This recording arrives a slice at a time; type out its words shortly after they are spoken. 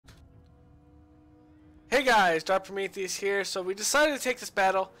Hey guys, Dark Prometheus here. So we decided to take this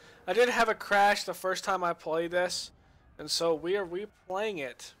battle. I did have a crash the first time I played this, and so we are replaying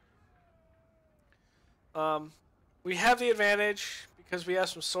it. We have the advantage because we have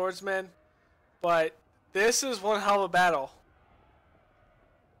some swordsmen, but this is one hell of a battle.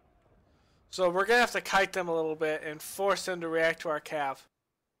 So we're gonna have to kite them a little bit and force them to react to our cav.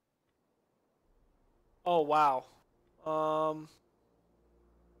 Oh wow.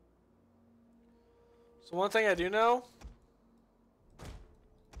 So one thing I do know.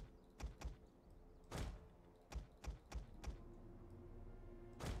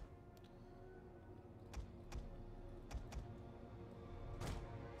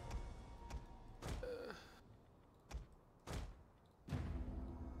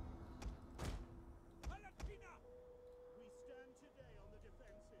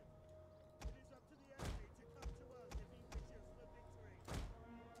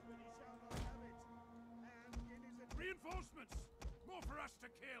 Reinforcements! More for us to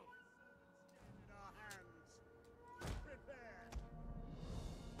kill! In our hands. Prepare!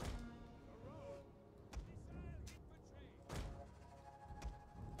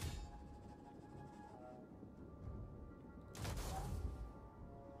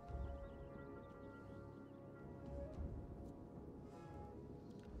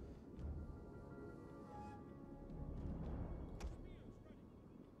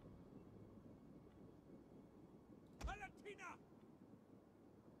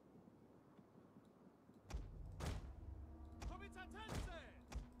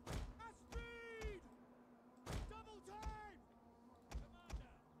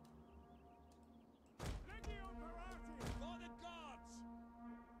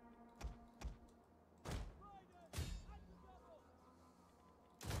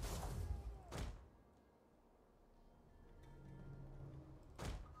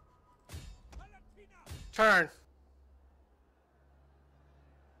 Turn.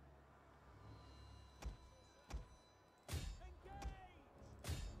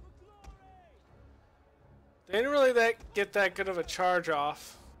 They didn't really get that good of a charge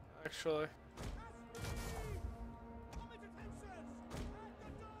off, actually.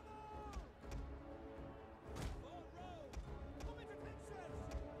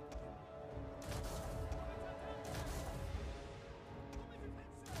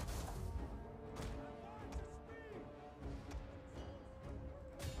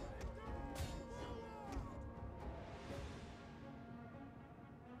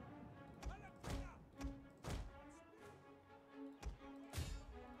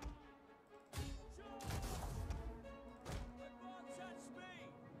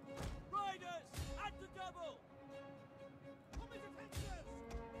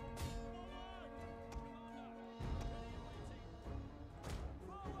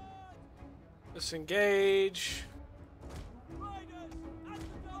 Disengage.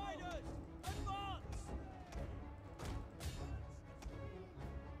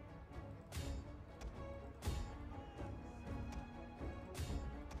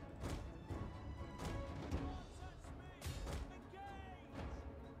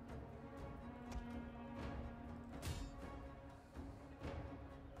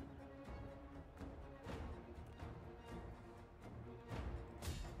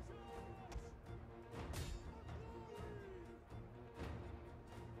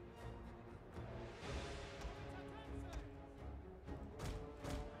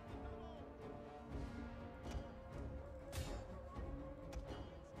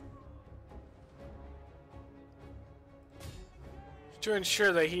 To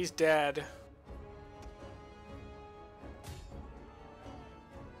ensure that he's dead.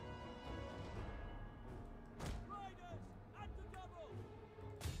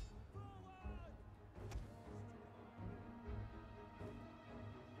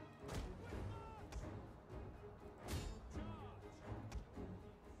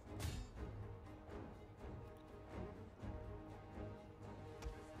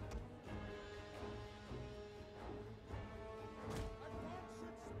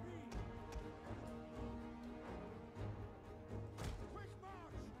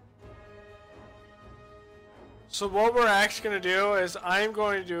 So what we're actually going to do is I'm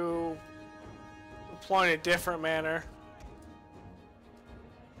going to deploy in a different manner.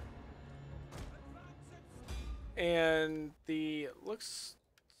 And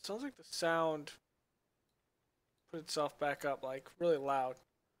sounds like the sound put itself back up like really loud.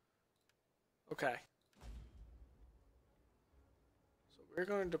 Okay. So we're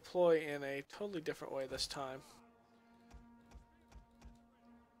going to deploy in a totally different way this time.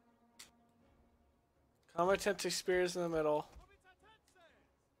 Combat Spears in the middle.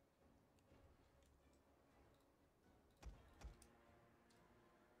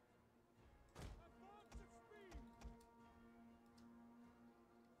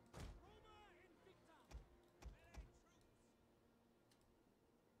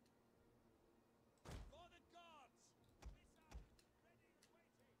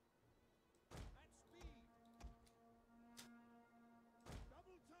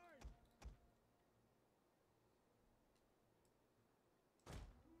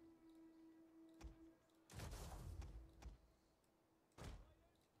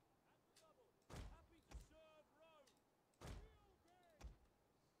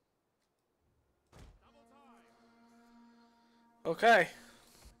 Okay.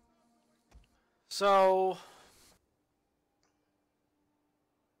 So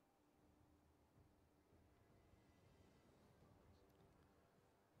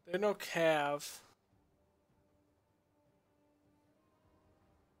there's no cav.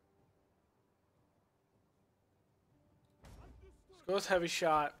 Let's go with heavy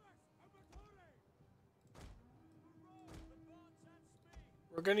shot.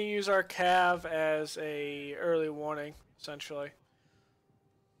 We're gonna use our cav as a early warning, essentially.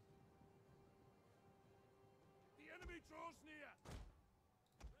 The enemy draws near.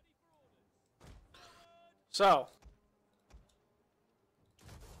 So,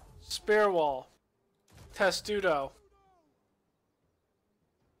 spear wall, testudo.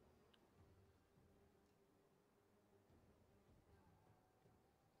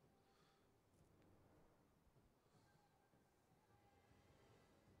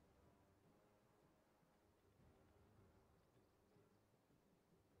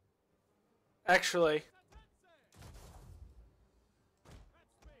 Actually,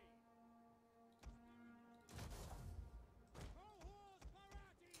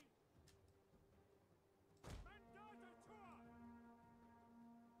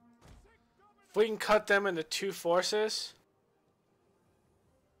 if we can cut them into two forces.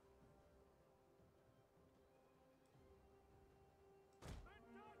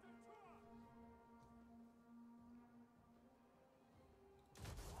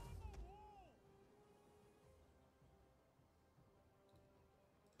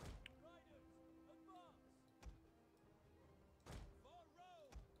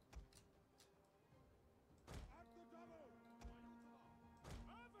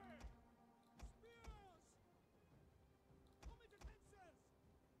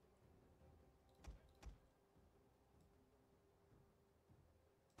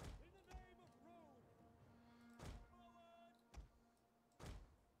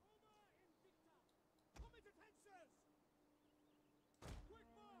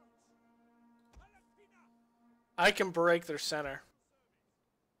 I can break their center.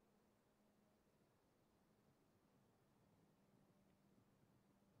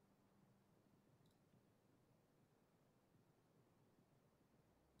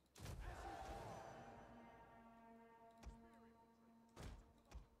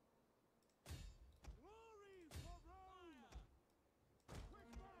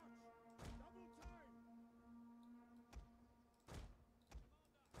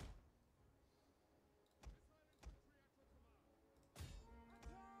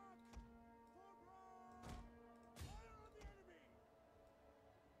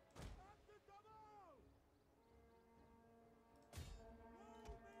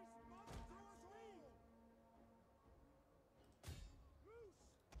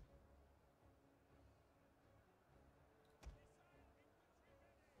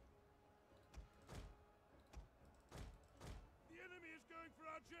 For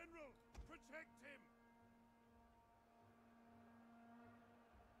our general! Protect him!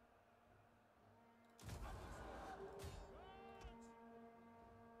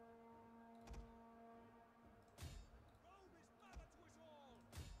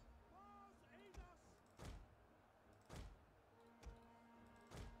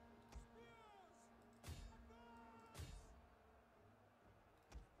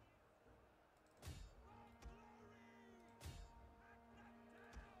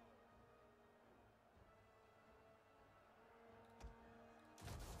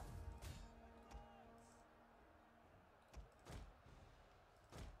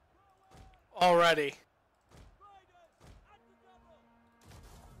 Already.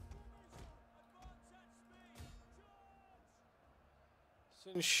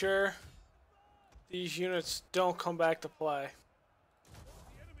 To ensure these units don't come back to play.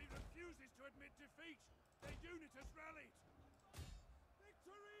 The enemy refuses to admit defeat. Their unit has rallied.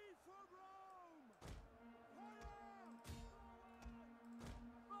 Victory for Rome! Fire!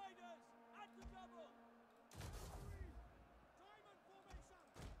 Riders at the double! Diamond formation!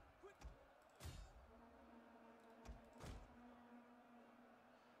 Quick!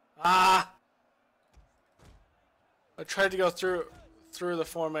 Ah! I tried to go through the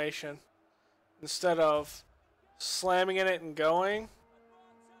formation instead of slamming in it and going.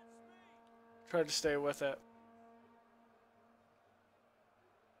 Tried to stay with it.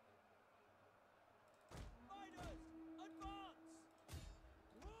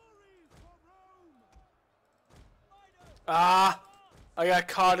 Ah! I got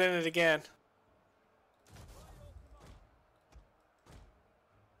caught in it again.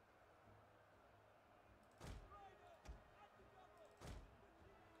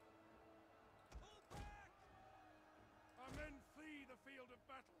 Our men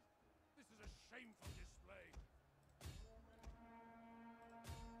shameful display.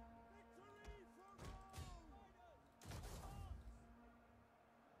 Victory for Rome!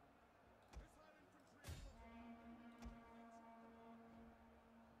 Missile infantry at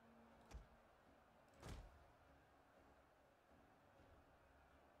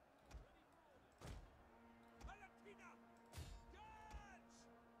your Palatina! Charge!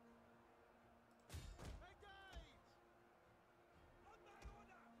 Engage! On my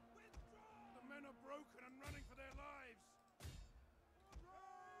order! Withdraw! The men are broken and running for their lives! For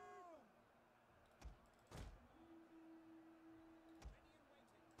Rome! Ready and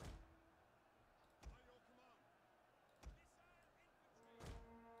waiting. By your command. Missile infantry! We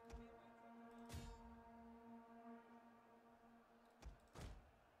await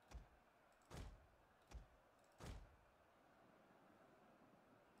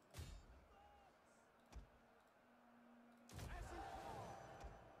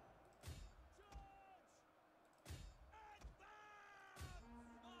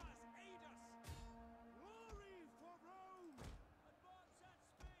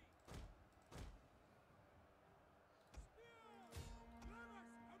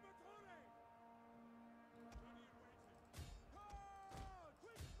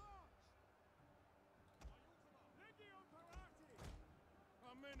your command.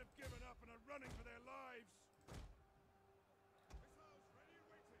 Our men have given up and are running for their lives. Missiles ready and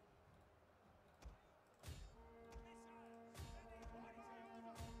waiting.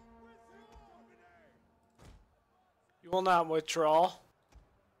 You will not withdraw.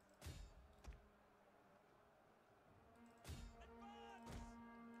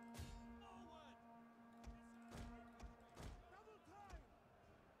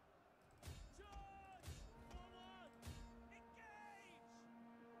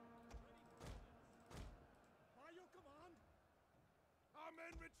 Our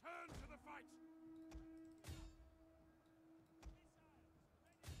men return to the fight!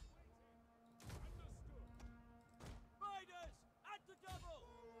 Understood! Riders, at the double!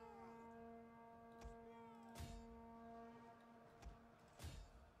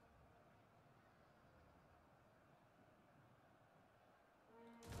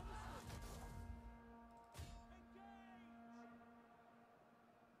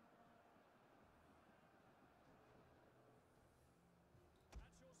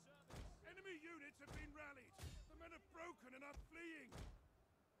 Enemy units have been rallied. The men are broken and are fleeing.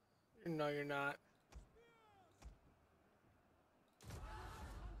 No, you're not.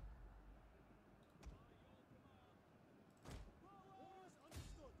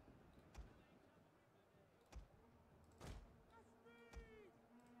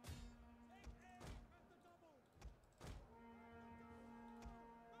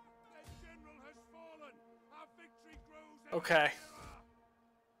 Their general has fallen. Our victory grows. Okay.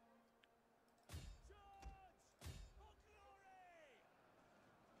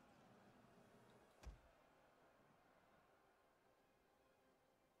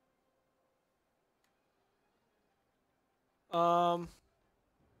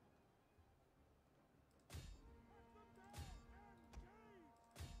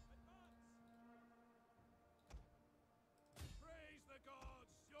 Praise the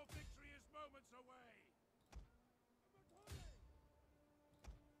gods! Your victory is moments away!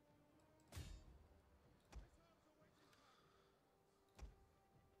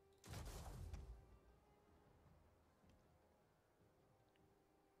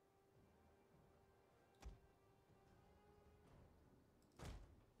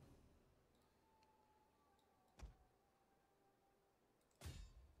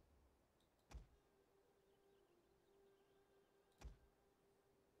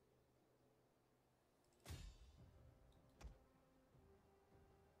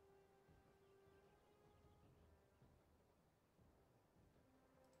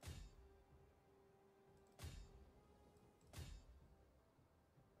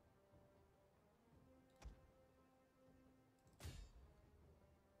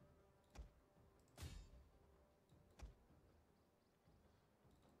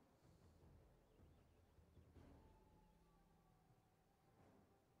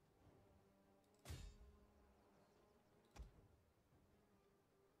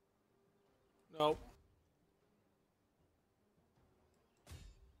 Nope.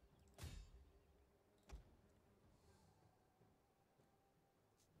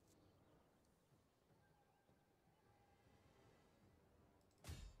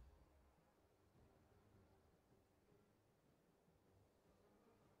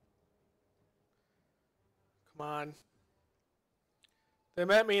 Come on. They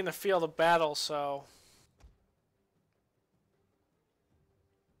met me in the field of battle, so...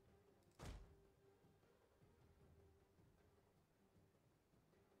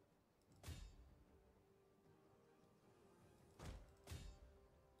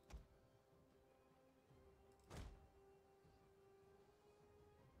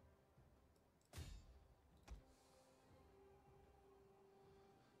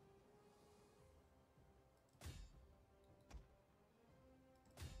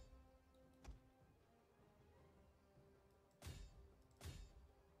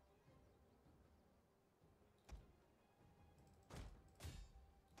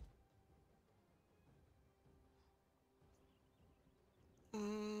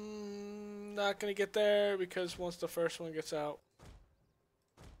 not gonna get there because once the first one gets out.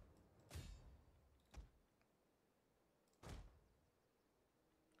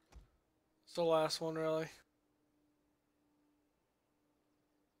 It's the last one, really.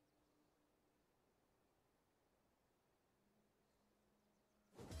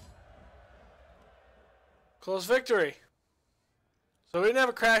 Close victory. So we didn't have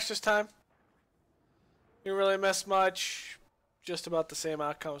a crash this time. Didn't really miss much. Just about the same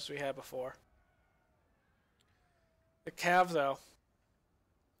outcomes we had before. The Cav, though.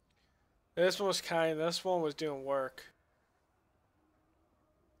 This one was this one was doing work.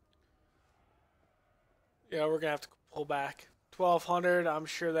 Yeah, we're gonna have to pull back. 1,200, I'm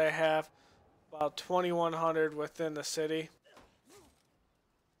sure they have about 2,100 within the city.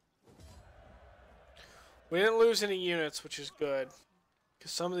 We didn't lose any units, which is good.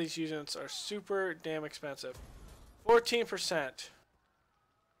 Because some of these units are super damn expensive. 14%.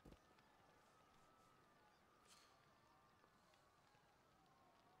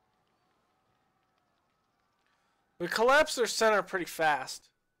 We collapsed their center pretty fast.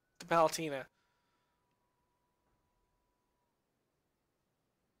 The Palatina.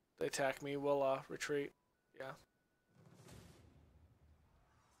 They attack me, we'll retreat. Yeah.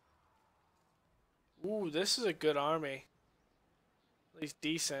 Ooh, this is a good army. At least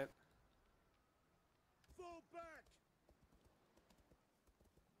decent. Fall back.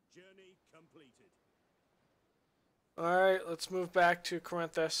 Journey completed. Alright, let's move back to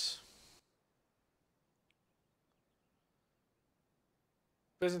Corinthus.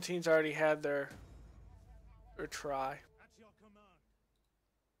 Byzantines already had their try. At your command.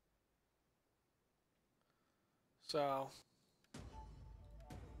 So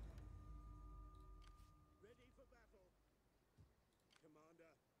Ready for battle. Commander.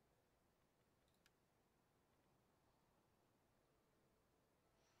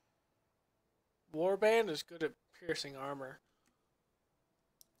 Warband is good at piercing armor.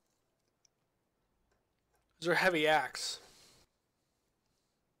 These are heavy axe.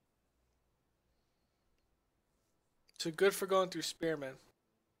 So good for going through spearmen.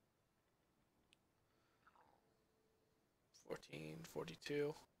 14,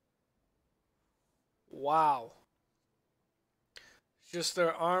 42. Wow. Just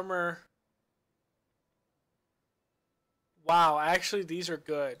their armor. Wow, actually these are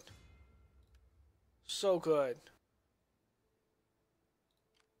good. So good.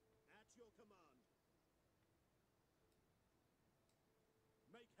 At your command.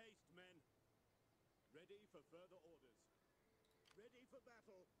 Make haste, men. Ready for further orders. Ready for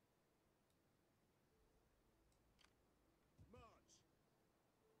battle. March.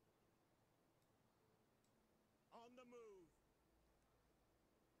 On the move.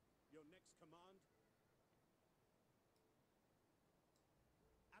 Your next command.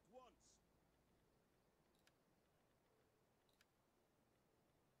 At once.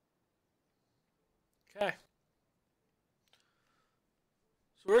 Okay.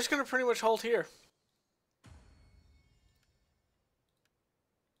 So we're just going to pretty much hold here.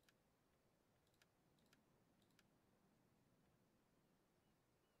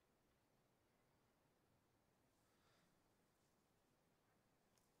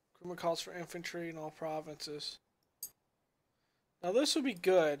 Recruitment calls for infantry in all provinces. Now this would be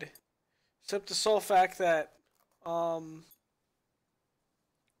good, except the sole fact that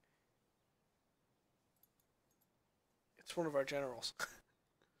it's one of our generals.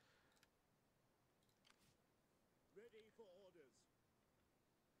 Ready for orders.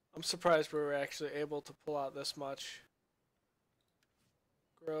 I'm surprised we were actually able to pull out this much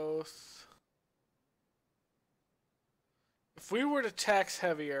growth. If we were to tax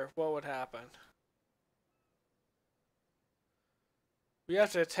heavier, what would happen? We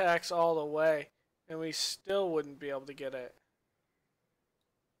have to tax all the way, and we still wouldn't be able to get it.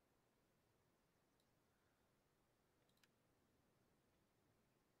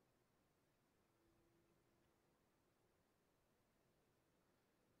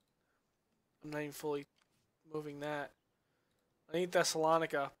 I'm not even fully moving that. I need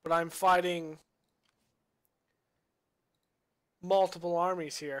Thessalonica, but I'm fighting multiple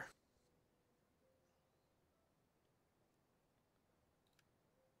armies here.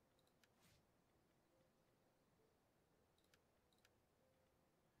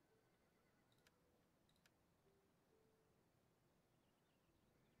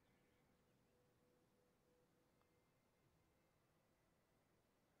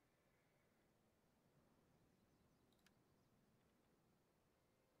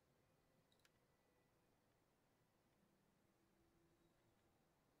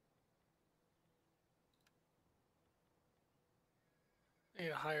 Need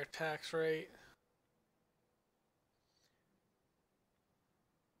a higher tax rate.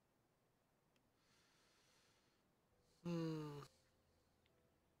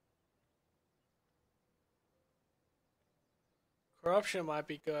 Corruption might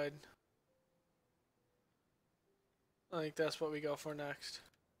be good. I think that's what we go for next.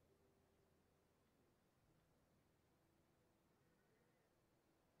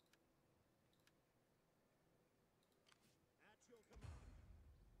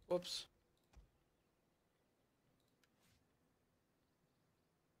 Whoops.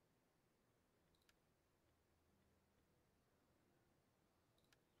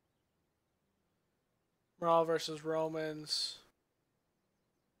 Morale versus Romans.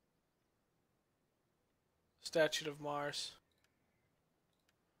 Statute of Mars.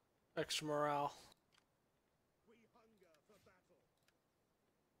 Extra morale.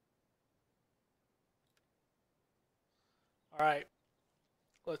 Alright.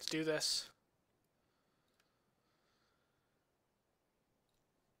 Let's do this.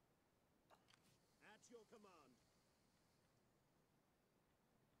 At your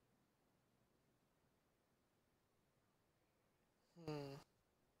command.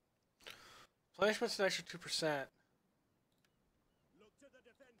 Punishment's an extra 2%. Look to the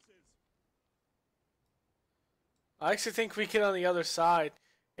defenses. I actually think we get on the other side.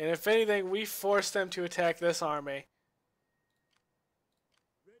 And if anything, we force them to attack this army.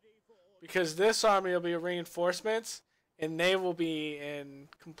 Because this army will be reinforcements, and they will be in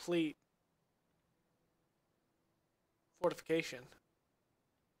complete fortification.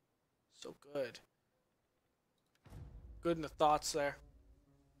 So good. Good in the thoughts there.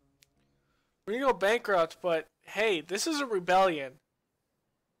 We're gonna go bankrupt, but hey, this is a rebellion.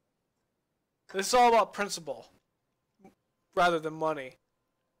 This is all about principle, rather than money.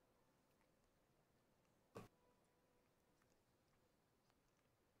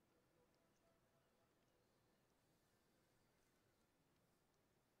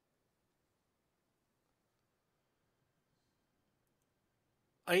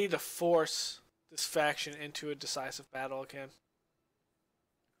 I need to force this faction into a decisive battle again.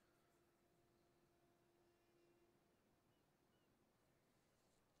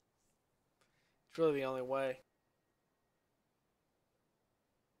 It's really the only way.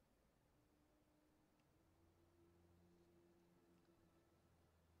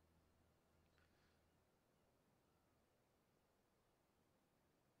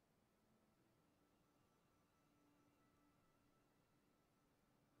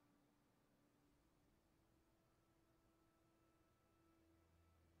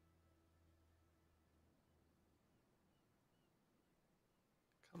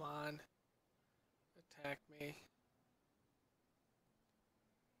 Come on. Attack me.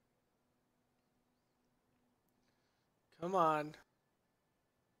 Come on.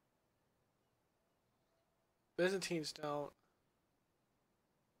 Byzantines don't.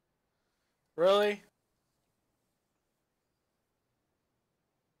 Really?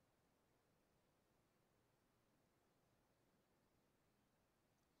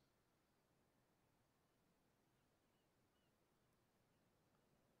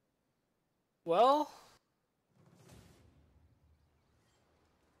 Well,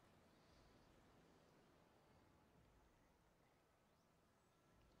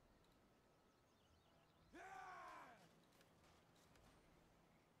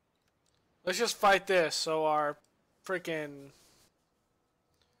 let's just fight this so our freaking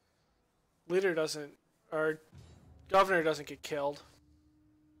leader doesn't, our governor doesn't get killed.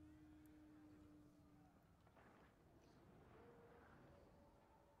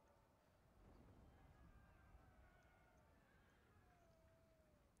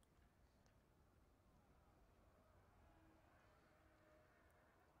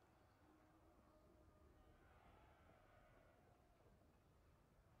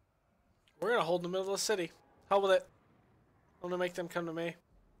 We're gonna hold in the middle of the city. Hell with it. I'm gonna make them come to me.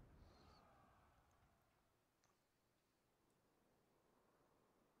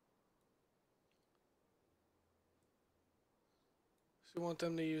 So we want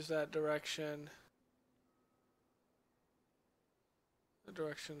them to use that direction. The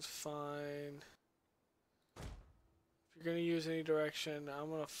direction's fine. If you're gonna use any direction,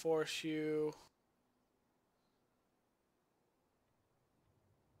 I'm gonna force you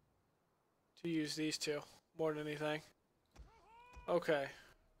to use these two more than anything. Okay.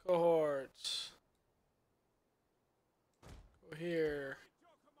 Cohorts. Go here.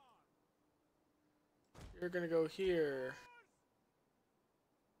 You're gonna go here.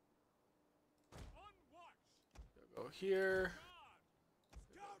 Go here.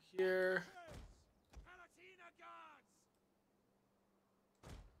 Go here.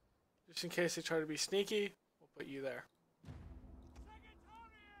 Just in case they try to be sneaky, we'll put you there.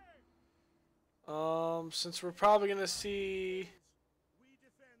 Since we're probably gonna see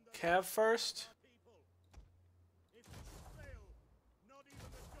Cav first. If we should fail, not even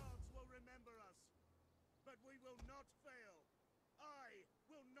the gods will remember us. But we will not fail. I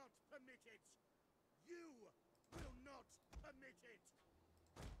will not permit it. You will not permit it.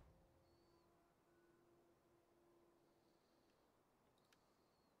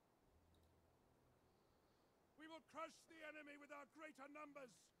 We will crush the enemy with our greater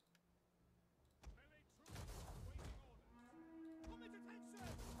numbers. Melee troops awaiting orders. Commit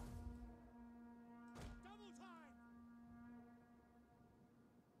attention! Double time!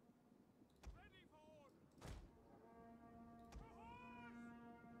 Ready for orders. To horse!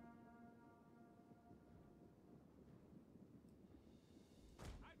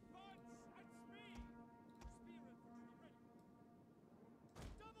 Advance at speed! Spear infantry ready.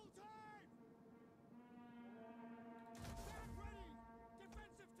 Double time! Stand ready!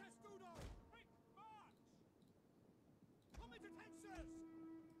 Defensive testudo! Quick march! Commit attention!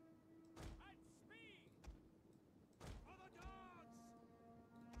 At speed! For the guards!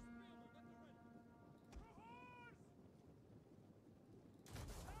 Spearmen at the ready! To horse!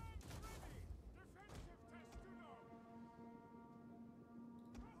 Stand ready! Defensive testudo!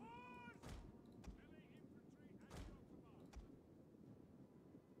 To horse! Melee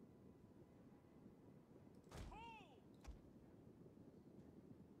infantry at your command! Hold!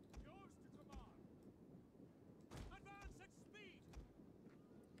 Yours to command! Advance at speed!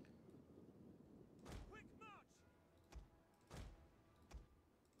 Quick march!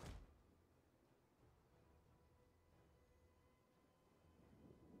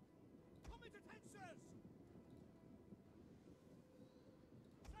 Commit attention!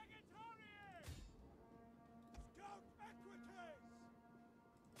 Secretariat! Scout equities!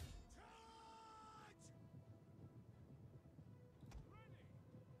 Charge! Ready!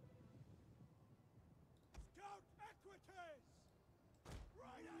 Scout equities!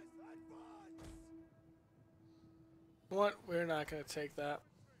 Riders advance! What? We're not gonna take that.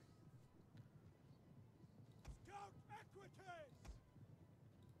 Scout equities!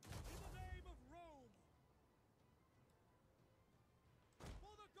 In the name of Rome!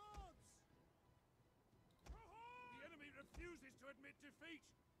 For the gods! The enemy refuses to admit defeat!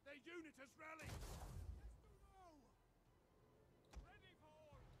 Their unit has rallied! Ready for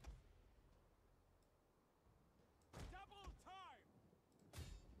orders! Double time!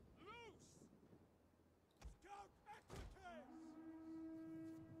 Loose! Scout equities!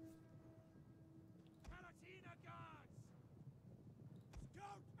 Palatina guards!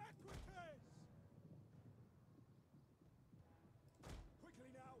 Scout equities! Quickly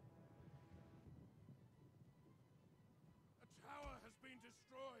now! A tower has been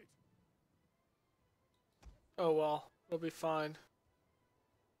destroyed! Oh well, we'll be fine.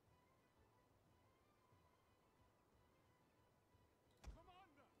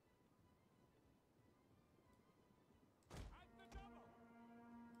 Commander! At the double!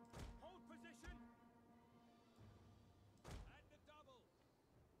 Hold position! At the double!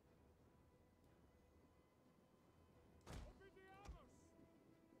 Obidiamus!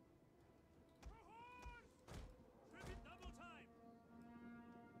 To horse! Trivet double time!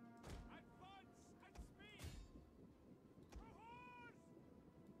 Advance at speed! To horse!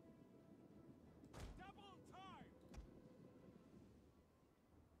 Double time!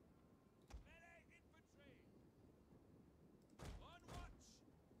 Melee infantry! On watch!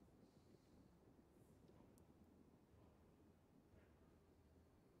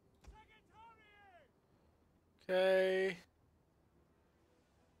 Secretariat! Okay.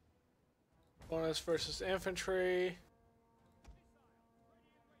 Bonus versus infantry.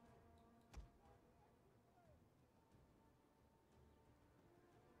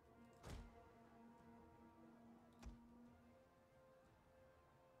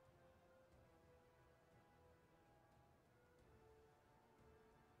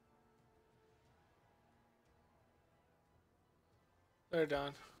 They're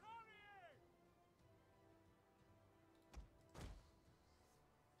done.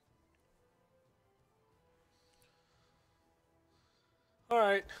 All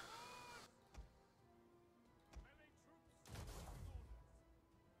right. Melee troops awaiting orders.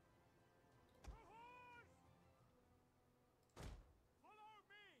 To horse! Follow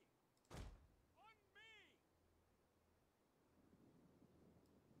me! On me!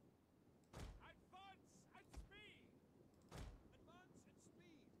 Advance at speed! Advance at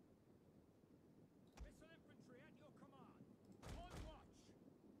speed! Missile infantry at your command. On watch!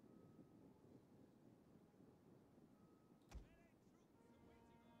 Melee troops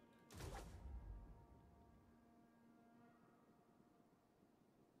awaiting orders.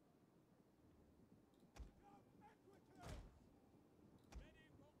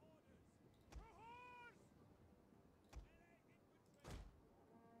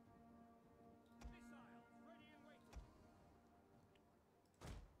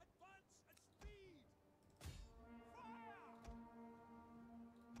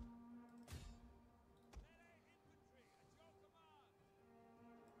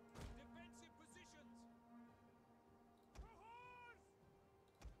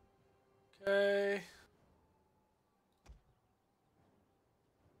 Okay.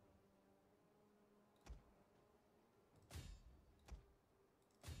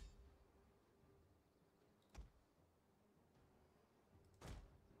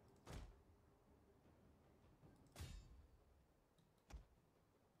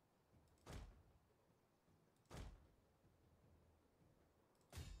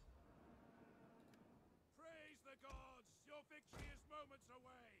 Praise the gods! Your victory is moments away!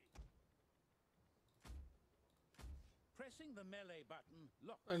 Pressing the melee button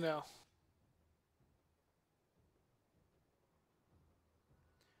locks. I know.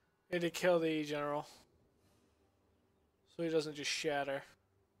 Need to kill the general, so he doesn't just shatter.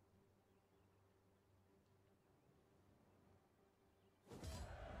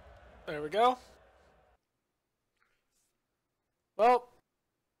 There we go. Well,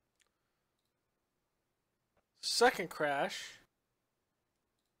 second crash.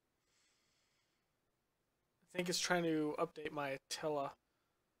 I think it's trying to update my Attila.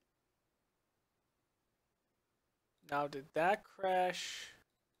 Now, did that crash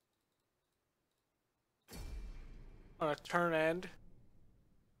on a turn end?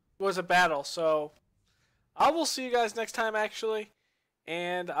 It was a battle, so I will see you guys next time, actually.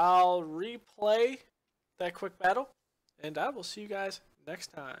 And I'll replay that quick battle. And I will see you guys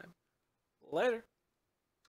next time. Later.